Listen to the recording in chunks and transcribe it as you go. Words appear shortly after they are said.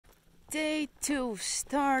Day 2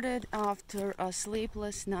 started after a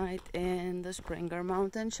sleepless night in the Springer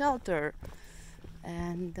Mountain shelter.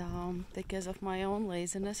 And because of my own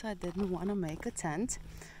laziness, I didn't want to make a tent,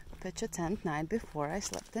 pitch a tent night before I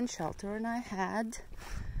slept in shelter, and I had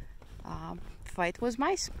fight with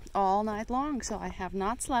mice all night long, so I have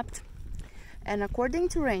not slept. And according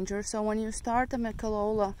to rangers, so when you start the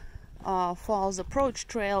Michelola Falls Approach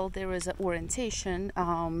Trail, there is an orientation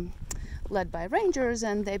led by rangers,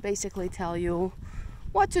 and they basically tell you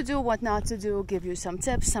what to do, what not to do, give you some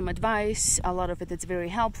tips, some advice. A lot of it is very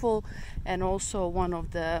helpful. And also one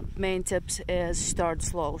of the main tips is start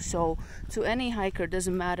slow. So to any hiker,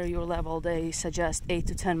 doesn't matter your level, they suggest 8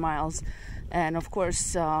 to 10 miles. And of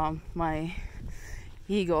course, my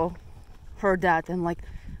ego heard that and like,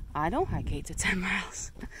 I don't hike 8 to 10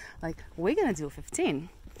 miles. Like, we're gonna do 15.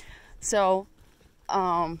 So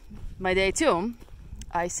my day 2,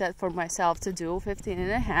 I set for myself to do 15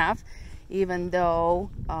 and a half, even though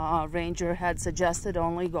ranger had suggested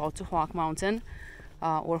only go to Hawk Mountain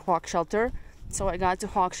or Hawk Shelter. So I got to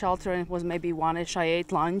Hawk Shelter and it was maybe 1-ish. I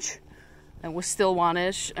ate lunch. It was still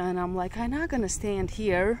 1-ish, and I'm like, I'm not gonna stand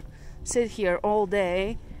here, sit here all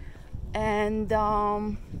day, and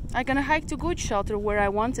I'm gonna hike to Good Shelter where I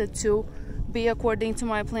wanted to be according to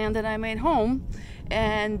my plan that I made home.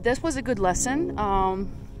 And this was a good lesson.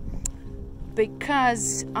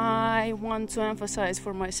 Because I want to emphasize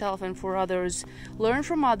for myself and for others, learn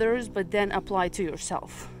from others, but then apply to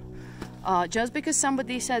yourself. Just because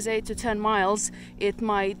somebody says 8 to 10 miles, it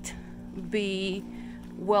might be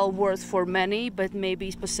well worth for many, but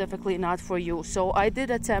maybe specifically not for you. So I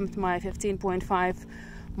did attempt my 15.5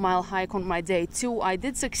 mile hike on my day 2. I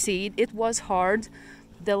did succeed. It was hard.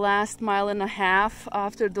 The last mile and a half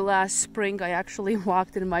after the last spring, I actually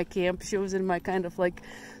walked in my camp shoes and my kind of like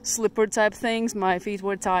slipper type things. My feet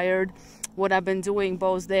were tired. What I've been doing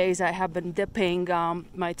both days, I have been dipping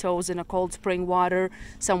my toes in a cold spring water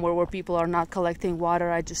somewhere where people are not collecting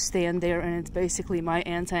water. I just stand there and it's basically my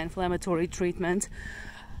anti-inflammatory treatment.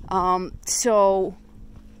 So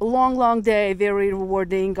long day, very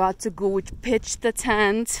rewarding. Got to go pitch the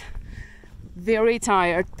tent. Very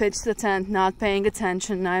tired, pitched the tent, not paying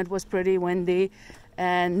attention. Night was pretty windy,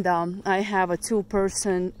 and I have a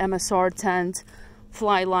 2-person MSR tent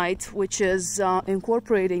flylight, which is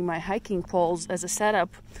incorporating my hiking poles as a setup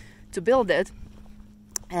to build it.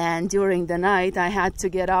 And during the night I had to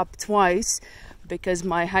get up twice because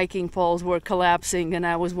my hiking poles were collapsing and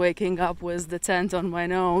I was waking up with the tent on my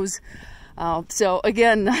nose. So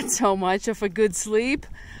again, not so much of a good sleep.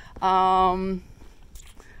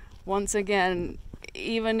 Once again,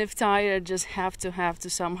 even if tired, just have to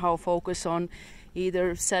somehow focus on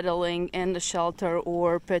either settling in the shelter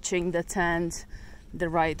or pitching the tent the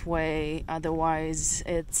right way. Otherwise,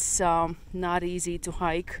 it's not easy to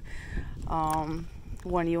hike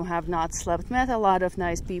when you have not slept. Met a lot of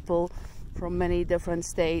nice people from many different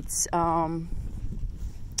states. I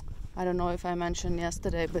don't know if I mentioned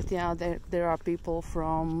yesterday, but yeah, there are people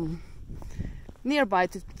from nearby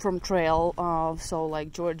from trail, so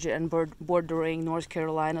like Georgia and bordering North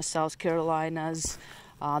Carolina, South Carolinas.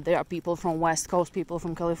 There are people from West Coast, people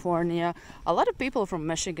from California, a lot of people from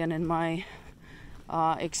Michigan in my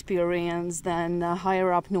experience. Then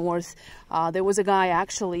higher up north, there was a guy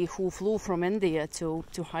actually who flew from India to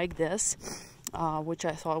hike this, which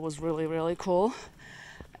I thought was really cool.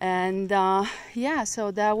 And yeah, so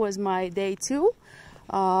that was my day 2.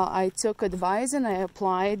 I took advice and I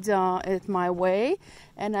applied it my way.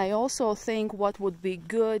 And I also think what would be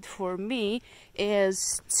good for me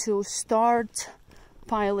is to start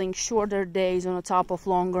piling shorter days on the top of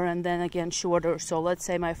longer and then again shorter. So let's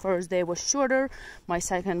say my first day was shorter, my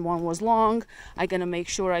second one was long. I'm gonna make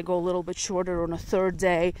sure I go a little bit shorter on a third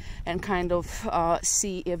day and kind of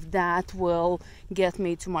see if that will get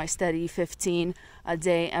me to my steady 15 a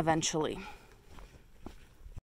day eventually.